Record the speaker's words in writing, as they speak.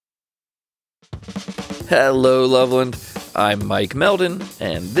Hello, Loveland. I'm Mike Meldon,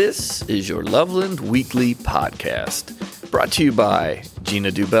 and this is your Loveland Weekly Podcast, brought to you by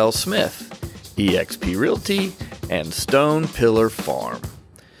Gina Dubell Smith, eXp Realty, and Stone Pillar Farm.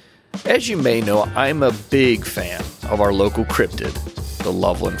 As you may know, I'm a big fan of our local cryptid, the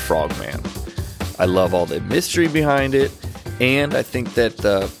Loveland Frogman. I love all the mystery behind it, and I think that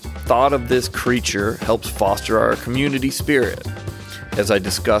the thought of this creature helps foster our community spirit, as I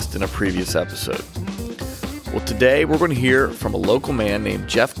discussed in a previous episode. Well, today we're going to hear from a local man named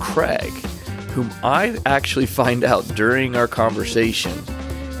Jeff Craig, whom I actually find out during our conversation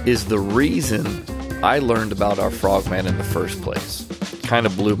is the reason I learned about our frogman in the first place. Kind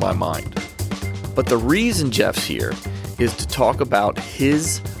of blew my mind. But the reason Jeff's here is to talk about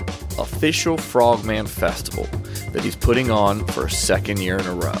his official Frogman Festival that he's putting on for a second year in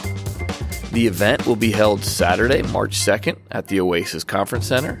a row. The event will be held Saturday, March 2nd at the Oasis Conference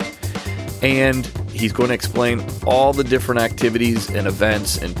Center, and he's going to explain all the different activities and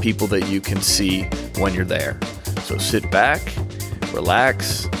events and people that you can see when you're there. So sit back,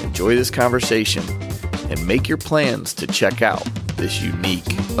 relax, enjoy this conversation, and make your plans to check out this unique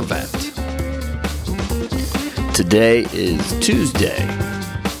event. Today is Tuesday,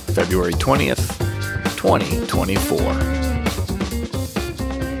 February 20th, 2024.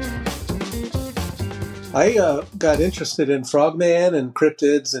 I got interested in Frogman and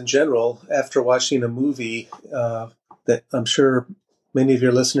cryptids in general after watching a movie that I'm sure many of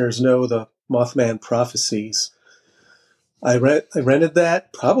your listeners know, the Mothman Prophecies. I rented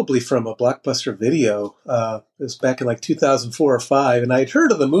that probably from a Blockbuster video. It was back in like 2004 or 5, and I'd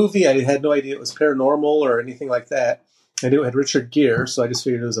heard of the movie. I had no idea it was paranormal or anything like that. I knew it had Richard Gere, so I just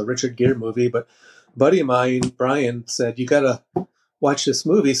figured it was a Richard Gere movie. But a buddy of mine, Brian, said, "You got to watch this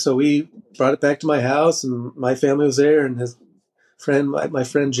movie." So we brought it back to my house, and my family was there, and his friend, my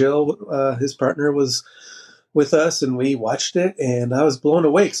friend Jill, his partner, was with us, and we watched it, and I was blown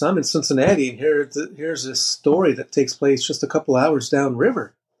away because I'm in Cincinnati, and here's this story that takes place just a couple hours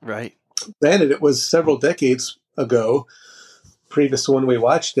downriver. Right. Granted, it was several decades ago, previous to when we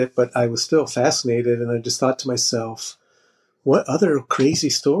watched it, but I was still fascinated, and I just thought to myself, what other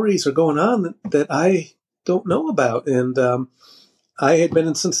crazy stories are going on that I don't know about? And I had been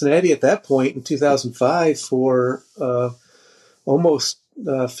in Cincinnati at that point in 2005 for almost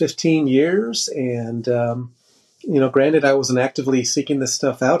 15 years. And, granted, I wasn't actively seeking this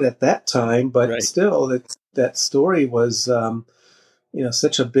stuff out at that time, but right. Still, that story was,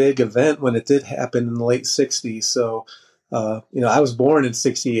 such a big event when it did happen in the late 60s. So, I was born in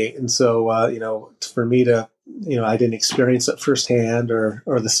 68. And so, for me to, I didn't experience it firsthand or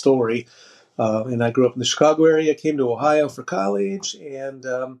the story. And I grew up in the Chicago area, came to Ohio for college and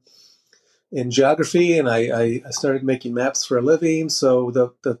in geography, and I started making maps for a living. So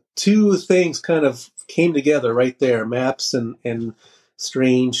the two things kind of came together right there, maps and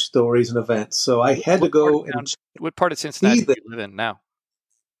strange stories and events. So I had to go. What part of Cincinnati do you live in now?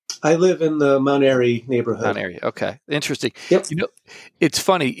 I live in the Mount Airy neighborhood. Mount Airy, okay. Interesting. Yep. It's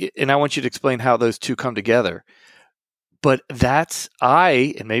funny, and I want you to explain how those two come together. But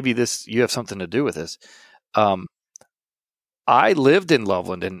and maybe you have something to do with this. I lived in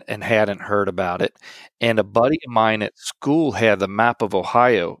Loveland and hadn't heard about it. And a buddy of mine at school had the map of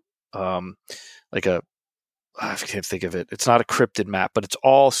Ohio, I can't think of it. It's not a cryptid map, but it's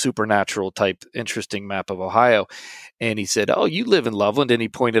all supernatural type, interesting map of Ohio. And he said, "Oh, you live in Loveland." And he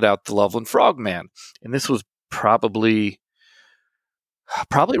pointed out the Loveland Frogman. And this was probably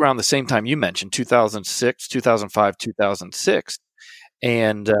around the same time you mentioned, 2006, 2005, 2006.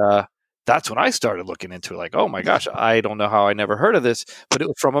 And that's when I started looking into it, like, oh my gosh, I don't know how I never heard of this, but it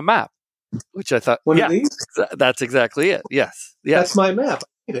was from a map, which I thought, one of these? That's exactly it. Yes. That's my map.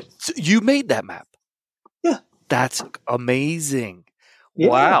 I made it. So you made that map? Yeah. That's amazing. Yeah.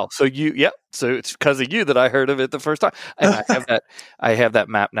 Wow. So so it's because of you that I heard of it the first time. And I have that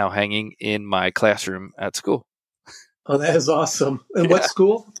map now hanging in my classroom at school. Oh, that is awesome. And what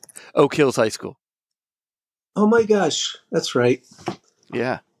school? Oak Hills High School. Oh my gosh. That's right.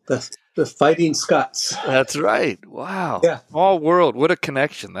 Yeah. The Fighting Scots. That's right. Wow. Yeah. Small world. What a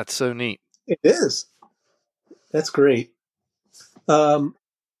connection. That's so neat. It is. That's great. So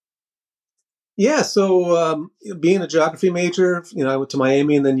being a geography major, I went to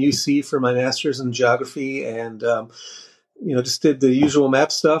Miami and then UC for my master's in geography and, just did the usual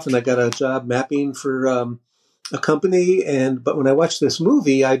map stuff. And I got a job mapping for a company. But when I watched this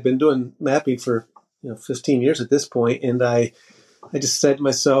movie, I'd been doing mapping for, 15 years at this point. And I just said to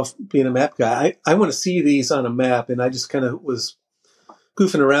myself, being a map guy, I want to see these on a map. And I just kind of was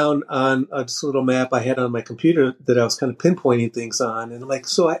goofing around on this little map I had on my computer that I was kind of pinpointing things on. And like,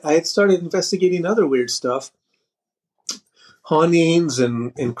 so I had started investigating other weird stuff, hauntings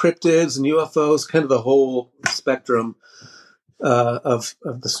and cryptids and UFOs, kind of the whole spectrum of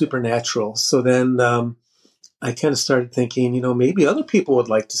the supernatural. So then I kind of started thinking, maybe other people would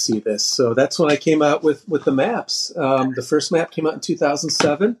like to see this. So that's when I came out with the maps. The first map came out in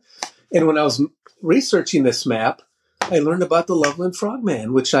 2007. And when I was researching this map, I learned about the Loveland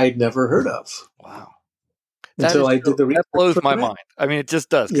Frogman, which I'd never heard of. Wow. Until I did the research. That blows my mind. I mean, it just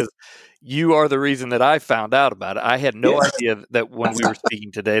does, because you are the reason that I found out about it. I had no idea that when we were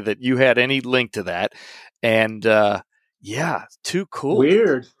speaking today that you had any link to that. And too cool.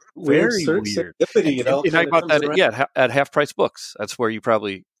 Weird. Very weird. Serendipity, and I bought that at Half Price Books. That's where you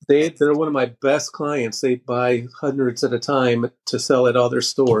probably... They're one of my best clients. They buy hundreds at a time to sell at all their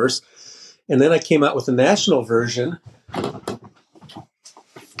stores. And then I came out with a national version.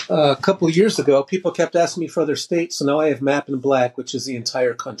 A couple of years ago, people kept asking me for other states, so now I have Map in Black, which is the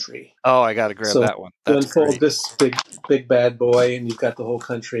entire country. Oh, I got to grab that one. That's unfold this big bad boy, and you've got the whole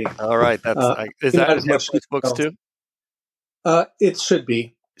country. All right, is that as much as books too? It should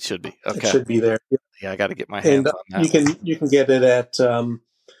be. It should be. Okay, it should be there. Yeah, I got to get my hands on that. You can get it at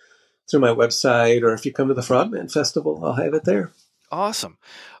through my website, or if you come to the Frogman Festival, I'll have it there. Awesome.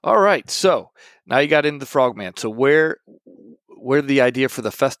 All right, so now you got into the Frogman. So where did the idea for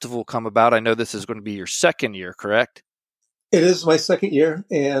the festival come about? I know this is going to be your second year, correct? It is my second year.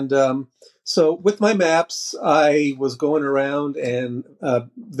 And so with my maps, I was going around and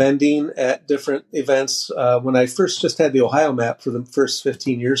vending at different events. When I first just had the Ohio map for the first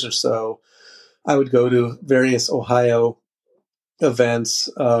 15 years or so, I would go to various Ohio events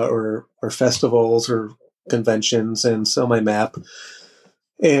or festivals or conventions and sell my map.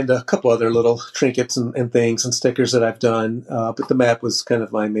 And a couple other little trinkets and things and stickers that I've done. But the map was kind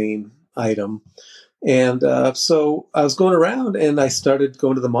of my main item. And so I was going around and I started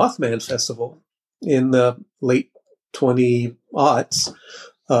going to the Mothman Festival in the late 20-aughts.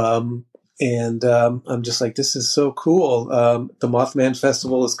 I'm just like, this is so cool. The Mothman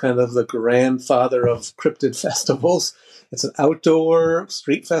Festival is kind of the grandfather of cryptid festivals. It's an outdoor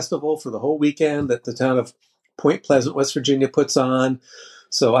street festival for the whole weekend that the town of Point Pleasant, West Virginia puts on.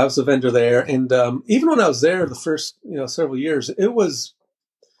 So I was a vendor there. And even when I was there the first, several years, it was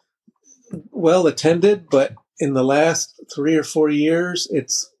well attended. But in the last 3 or 4 years,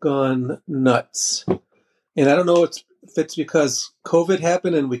 it's gone nuts. And I don't know if it's because COVID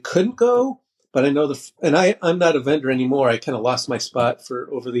happened and we couldn't go. But I know I'm not a vendor anymore. I kind of lost my spot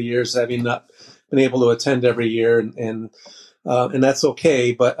for over the years, having not been able to attend every year. And that's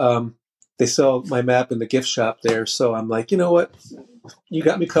okay. But they sell my map in the gift shop there. So I'm like, you know what? You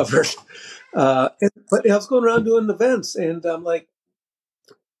got me covered. But I was going around doing events, and I'm like,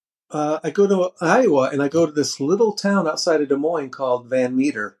 I go to Iowa, and I go to this little town outside of Des Moines called Van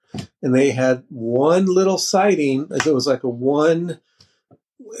Meter, and they had one little sighting. It was like during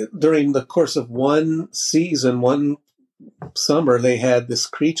the course of one season, one summer, they had this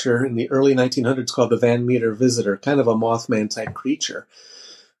creature in the early 1900s called the Van Meter Visitor, kind of a Mothman type creature.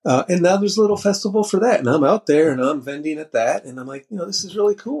 And now there's a little festival for that. And I'm out there and I'm vending at that. And I'm like, this is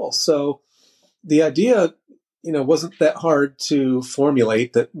really cool. So the idea, wasn't that hard to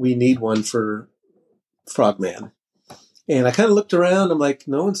formulate that we need one for Frogman. And I kind of looked around. I'm like,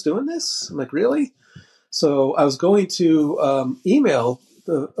 no one's doing this? I'm like, really? So I was going to email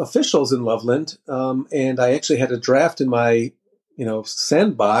the officials in Loveland. And I actually had a draft in my,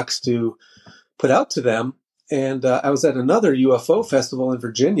 sandbox to put out to them. And I was at another UFO festival in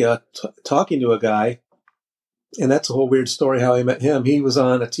Virginia talking to a guy. And that's a whole weird story how I met him. He was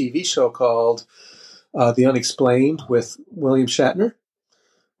on a TV show called The Unexplained with William Shatner.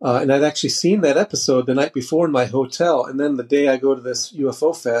 And I'd actually seen that episode the night before in my hotel. And then the day I go to this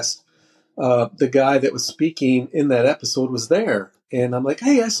UFO fest, the guy that was speaking in that episode was there. And I'm like,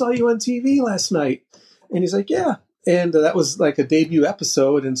 hey, I saw you on TV last night. And he's like, yeah. And that was like a debut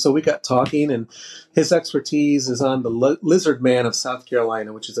episode. And so we got talking, and his expertise is on the lizard man of South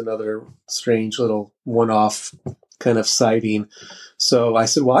Carolina, which is another strange little one-off kind of sighting. So I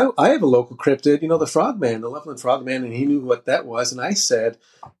said, well, I have a local cryptid, the Frogman, the Loveland Frogman. And he knew what that was. And I said,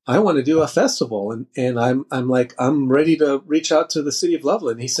 I want to do a festival. And I'm like, I'm ready to reach out to the city of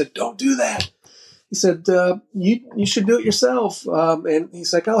Loveland. He said, don't do that. He said, you should do it yourself. And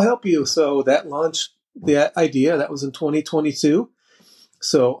he's like, I'll help you. So that launched the idea. That was in 2022.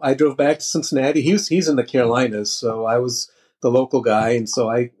 So I drove back to Cincinnati. He's in the Carolinas, so I was the local guy. And so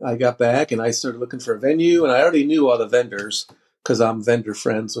I got back and I started looking for a venue, and I already knew all the vendors because I'm vendor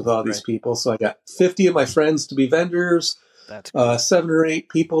friends with all these people. So I got 50 of my friends to be vendors. That's cool. 7 or 8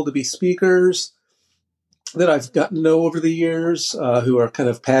 people to be speakers that I've gotten to know over the years, who are kind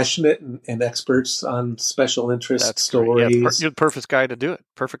of passionate and experts on special interest That's stories. great. Yeah, you're the perfect guy to do it.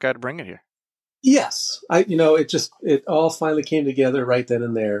 Perfect guy to bring it here. Yes, it all finally came together right then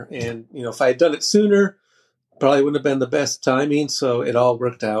and there. And if I had done it sooner, probably wouldn't have been the best timing. So it all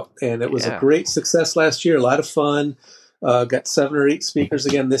worked out, and it was a great success last year. A lot of fun. Got 7 or 8 speakers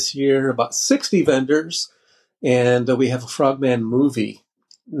again this year. About 60 vendors, and we have a Frogman movie.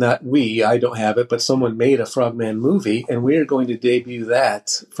 Not we, I don't have it, but someone made a Frogman movie, and we are going to debut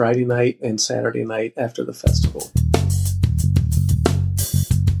that Friday night and Saturday night after the festival.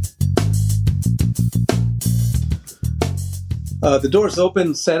 The doors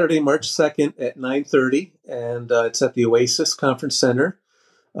open Saturday, March 2nd at 9:30, and it's at the Oasis Conference Center.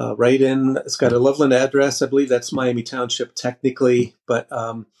 It's got a Loveland address. I believe that's Miami Township technically, but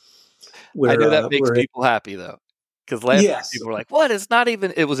I know that makes people happy, though. Because last year people were like, what? It's not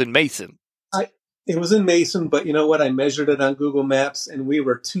even, it was in Mason. It was in Mason, but you know what? I measured it on Google Maps, and we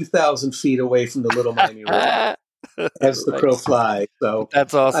were 2,000 feet away from the Little Miami River as the crow flies. So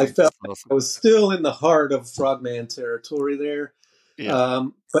that's awesome. I felt I was still in the heart of Frogman territory there. Yeah.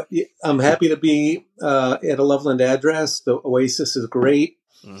 But I'm happy to be at a Loveland address. The Oasis is great.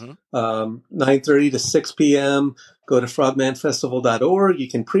 9:30 to 6 p.m. Go to frogmanfestival.org. You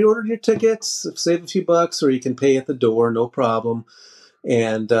can pre-order your tickets, save a few bucks, or you can pay at the door, no problem.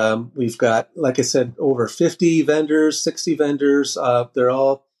 And we've got, like I said, over 50 vendors, 60 vendors. They're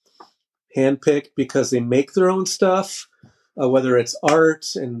all handpicked because they make their own stuff, whether it's art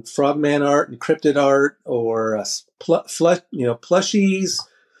and Frogman art and cryptid art, or plushies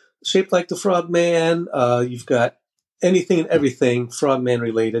shaped like the Frogman. You've got anything and everything Frogman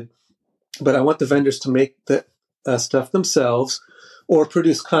related. But I want the vendors to make the stuff themselves, or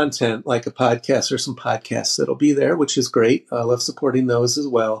produce content like a podcast or some podcasts that'll be there, which is great. I love supporting those as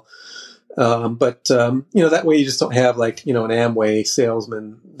well. But that way you just don't have an Amway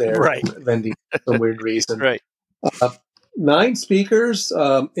salesman there vending for some weird reason. Right. 9 speakers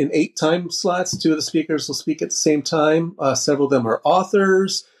in 8 time slots. 2 of the speakers will speak at the same time. Several of them are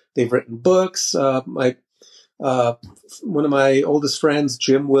authors. They've written books. One of my oldest friends,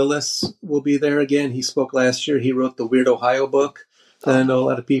 Jim Willis, will be there again. He spoke last year. He wrote the Weird Ohio book that I know a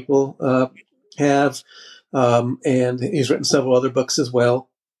lot of people have. And he's written several other books as well.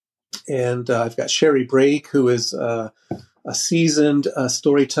 And I've got Sherry Brake, who is a seasoned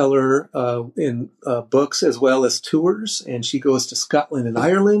storyteller in books as well as tours. And she goes to Scotland and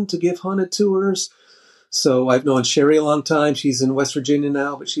Ireland to give haunted tours. So I've known Sherry a long time. She's in West Virginia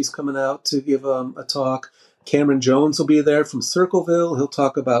now, but she's coming out to give a talk. Cameron Jones will be there from Circleville. He'll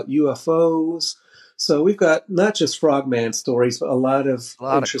talk about UFOs. So we've got not just Frogman stories, but a lot of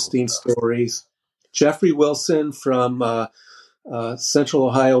interesting stories. Jeffrey Wilson from Central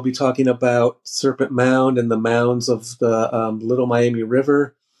Ohio will be talking about Serpent Mound and the mounds of the Little Miami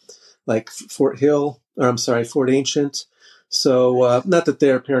River, like Fort Ancient. So not that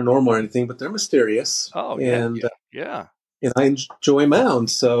they're paranormal or anything, but they're mysterious. Oh, and I enjoy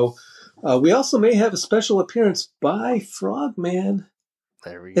mounds. So we also may have a special appearance by Frogman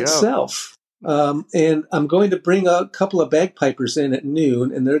itself. And I'm going to bring a couple of bagpipers in at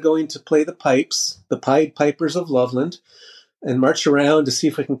noon, and they're going to play the pipes, the Pied Pipers of Loveland, and march around to see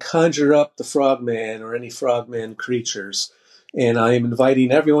if we can conjure up the Frogman or any Frogman creatures. And I am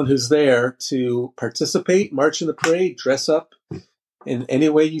inviting everyone who's there to participate, march in the parade, dress up in any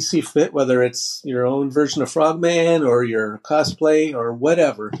way you see fit, whether it's your own version of Frogman or your cosplay or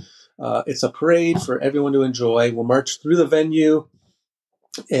whatever. It's a parade for everyone to enjoy. We'll march through the venue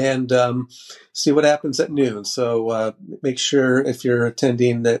and see what happens at noon. So make sure if you're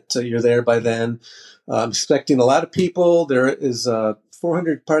attending that you're there by then. I'm expecting a lot of people. There is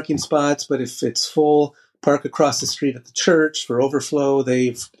 400 parking spots, but if it's full, park across the street at the church for overflow.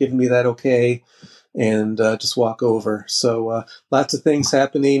 They've given me that okay, and just walk over. So lots of things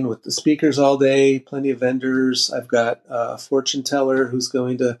happening with the speakers all day, plenty of vendors. I've got a fortune teller who's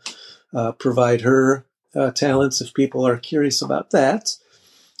going to provide her talents if people are curious about that.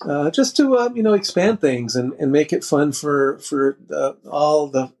 Just to expand things and make it fun for all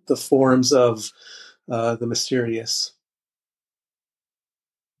the forms of the mysterious.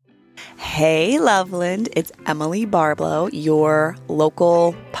 Hey, Loveland. It's Emily Barblow, your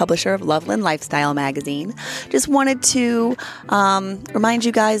local publisher of Loveland Lifestyle Magazine. Just wanted to remind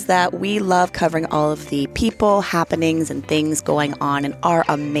you guys that we love covering all of the people, happenings, and things going on in our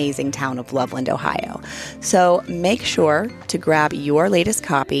amazing town of Loveland, Ohio. So make sure to grab your latest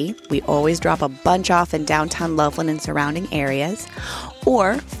copy. We always drop a bunch off in downtown Loveland and surrounding areas.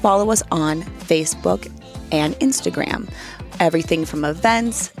 Or follow us on Facebook and Instagram. Everything from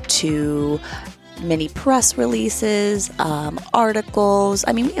events to mini press releases, articles.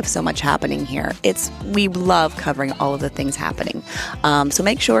 I mean, we have so much happening here. We love covering all of the things happening. So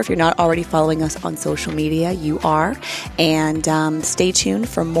make sure if you're not already following us on social media, you are. And stay tuned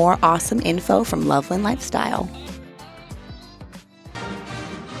for more awesome info from Loveland Lifestyle.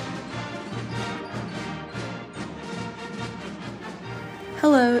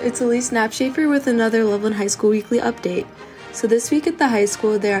 Hello, it's Elise Knapschafer with another Loveland High School Weekly Update. So this week at the high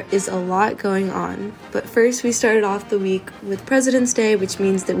school, there is a lot going on. But first, we started off the week with President's Day, which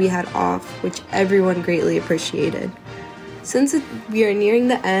means that we had off, which everyone greatly appreciated. Since we are nearing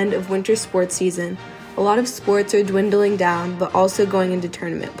the end of winter sports season, a lot of sports are dwindling down, but also going into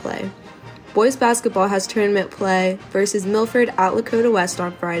tournament play. Boys basketball has tournament play versus Milford at Lakota West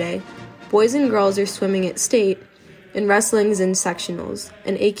on Friday. Boys and girls are swimming at state, and wrestling is in sectionals,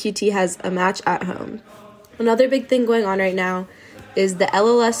 and AQT has a match at home. Another big thing going on right now is the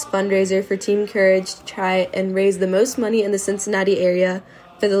LLS fundraiser for Team Courage to try and raise the most money in the Cincinnati area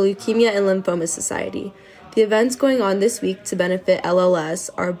for the Leukemia and Lymphoma Society. The events going on this week to benefit LLS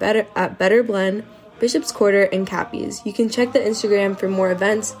are at Better Blend, Bishop's Quarter, and Cappy's. You can check the Instagram for more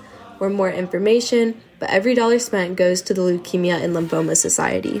events or more information, but every dollar spent goes to the Leukemia and Lymphoma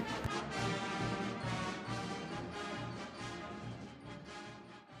Society.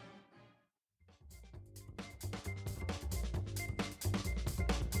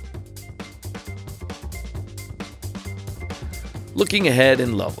 Looking ahead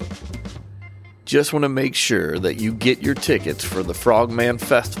in Loveland, just want to make sure that you get your tickets for the Frogman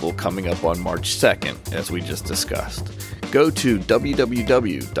Festival coming up on March 2nd, as we just discussed. Go to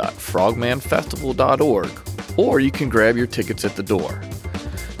www.frogmanfestival.org, or you can grab your tickets at the door.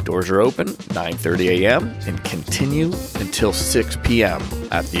 Doors are open 9:30 a.m. and continue until 6 p.m.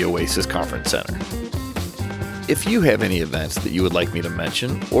 at the Oasis Conference Center. If you have any events that you would like me to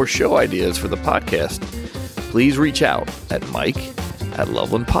mention or show ideas for the podcast, please reach out at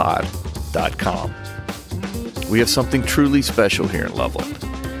mike@lovelandpod.com. We have something truly special here in Loveland.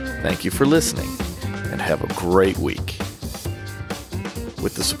 Thank you for listening, and have a great week.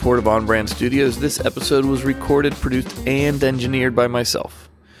 With the support of On Brand Studios, this episode was recorded, produced, and engineered by myself,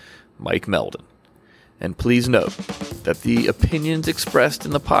 Mike Meldon. And please note that the opinions expressed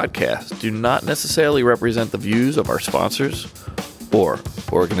in the podcast do not necessarily represent the views of our sponsors or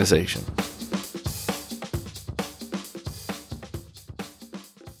organization.